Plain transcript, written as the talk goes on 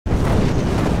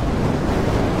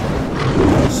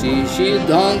Shri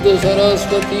Siddhanta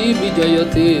Saraswati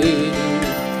Vijayate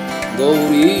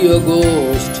Gauriya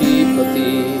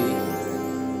Goshtipati.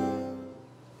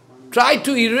 Try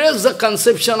to erase the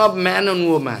conception of man and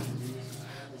woman.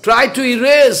 Try to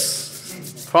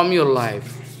erase from your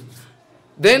life.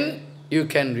 Then you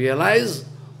can realize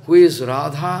who is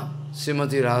Radha,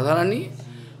 Srimati Radharani,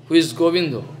 who is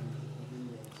Govinda.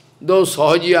 Those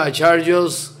Sahajiya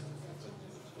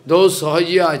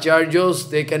Acharyas,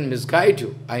 they can misguide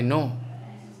you. I know.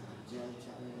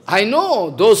 I know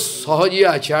those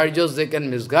Sahajiya Acharyas, they can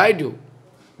misguide you.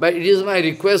 But it is my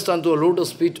request unto a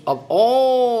lotus feet of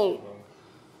all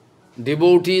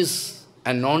devotees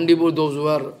and non-devotees, those who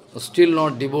are still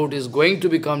not devotees, going to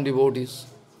become devotees.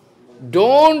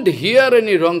 Don't hear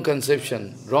any wrong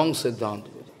conception, wrong Siddhanta.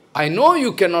 I know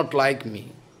you cannot like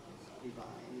me.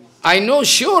 I know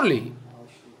surely.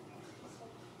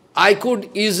 I could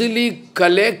easily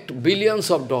collect billions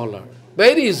of dollars,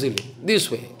 very easily, this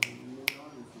way.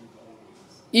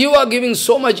 You are giving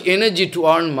so much energy to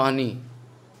earn money,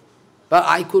 but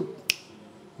I could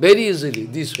very easily,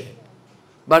 this way.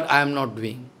 But I am not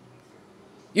doing.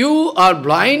 You are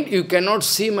blind, you cannot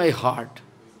see my heart.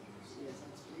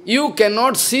 You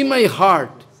cannot see my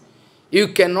heart. You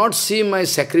cannot see my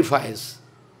sacrifice.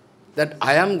 That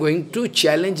I am going to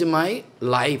challenge my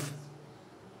life.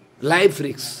 Life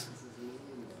risks.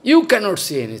 You cannot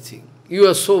see anything. You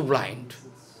are so blind.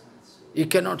 You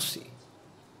cannot see.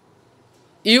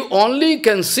 You only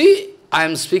can see, I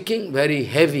am speaking very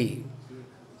heavy.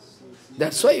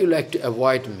 That's why you like to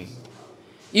avoid me.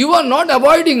 You are not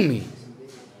avoiding me.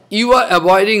 You are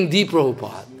avoiding the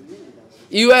Prabhupada.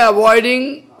 You are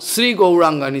avoiding Sri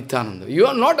Gauranga Nityananda. You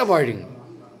are not avoiding me.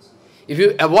 If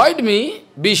you avoid me,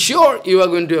 be sure you are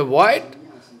going to avoid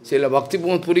Srila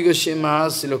Bhakti-Pramod Puri Goswami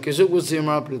Maharaj, Srila Keshav Goswami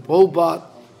Maharaj, Prabhupada.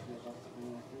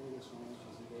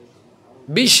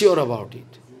 Be sure about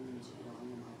it.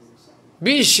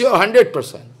 Be sure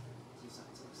 100%.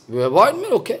 You avoid me,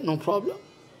 okay, no problem.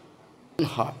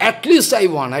 At least I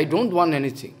want, I don't want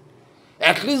anything.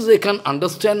 At least they can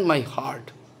understand my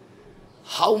heart.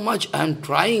 How much I am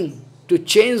trying to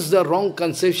change the wrong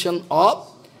conception of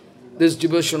this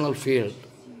devotional field.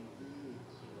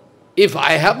 If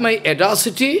I have my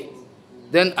audacity,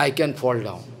 then I can fall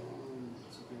down.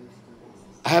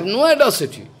 I have no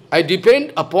audacity. I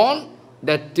depend upon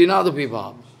that Tinada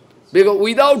Vibhav. Because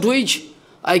without which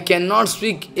I cannot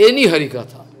speak any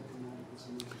Harikatha.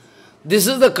 This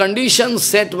is the condition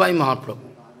set by Mahaprabhu.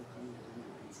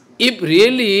 If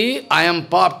really I am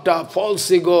puffed up,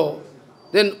 false ego,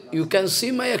 then you can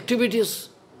see my activities.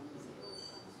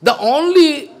 The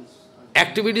only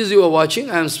activities you are watching,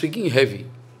 I am speaking heavy.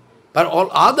 But all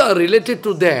other related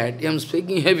to that, I am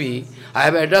speaking heavy, I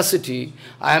have audacity,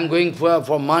 I am going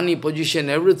for money, position,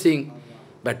 everything.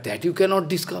 But that you cannot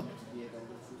discover.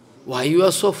 Why you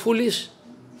are so foolish?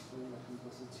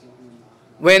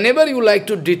 Whenever you like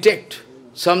to detect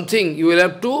something, you will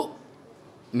have to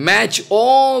match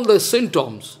all the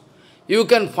symptoms. You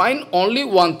can find only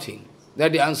one thing,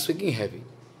 that I am speaking heavy.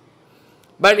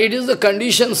 But it is the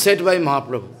condition set by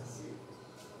Mahaprabhu.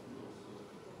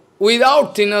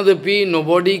 Without Tinadapi,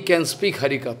 nobody can speak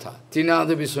Harikatha.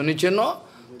 Tinadapi sunicheno,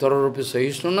 tararupi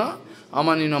sahisnuna,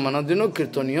 amanina manadino,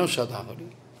 kirtaniyo sadhavari.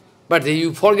 But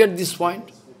you forget this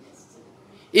point.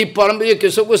 If Paramparika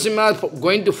Keshav Goswami Maharaj is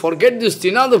going to forget this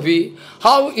Tinadapi,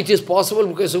 how it is possible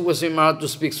for Keshav Goswami Maharaj to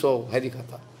speak so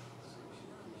Harikatha?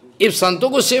 If Santo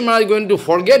Goswami Maharaj is going to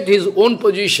forget his own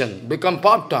position, become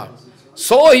puffed up,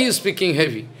 so he is speaking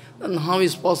heavy, then how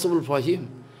is it possible for him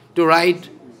to write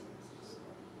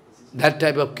that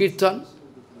type of kirtan?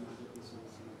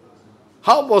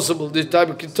 How possible this type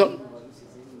of kirtan?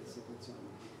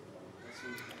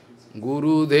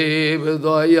 Gurudev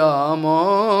Dayamay,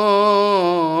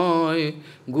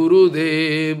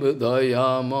 Gurudev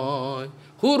Dayamay.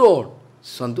 Who wrote?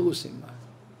 Santo Goswami Maharaj.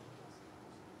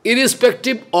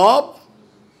 Irrespective of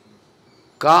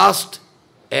caste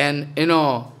and,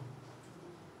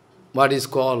 what is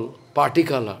called party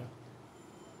color.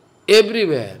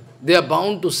 Everywhere, they are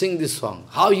bound to sing this song.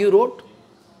 How he wrote?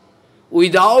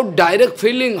 Without direct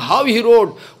feeling, how he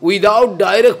wrote? Without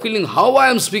direct feeling, how I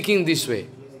am speaking this way?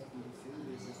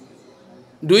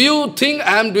 Do you think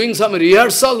I am doing some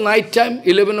rehearsal night time,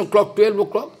 11 o'clock, 12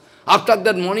 o'clock? After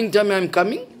that morning time I am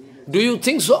coming? Do you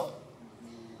think so?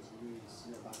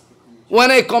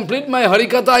 When I complete my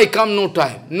Harikatha, I come no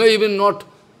time. No, even not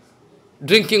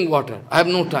drinking water. I have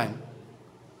no time.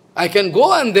 I can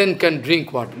go and then can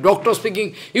drink water. Doctor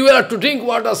speaking, you will have to drink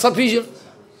water, sufficient.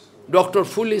 Doctor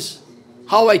foolish.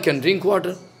 How I can drink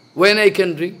water? When I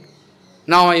can drink?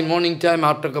 Now in morning time,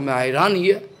 after coming, I run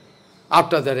here.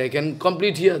 After that I can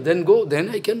complete here, then go, then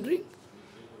I can drink.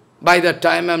 By that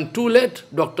time I am too late,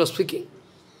 doctor speaking.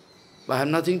 I have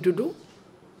nothing to do.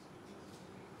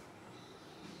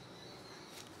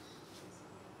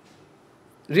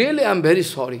 Really, I am very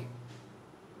sorry.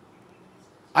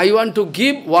 I want to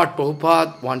give what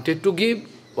Prabhupada wanted to give,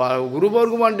 what Guru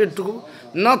Varga wanted to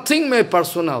give. Nothing my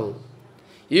personal.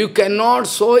 You cannot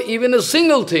show even a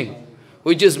single thing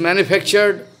which is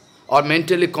manufactured or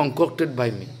mentally concocted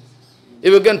by me.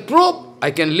 If you can prove,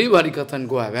 I can leave Harikatha and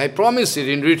go away. I promise it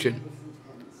in written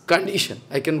condition.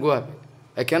 I can go away.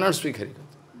 I cannot speak Harikatha.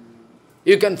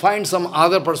 You can find some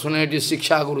other personalities,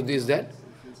 Siksha Guru, this, that.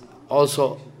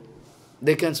 Also,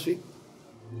 they can speak.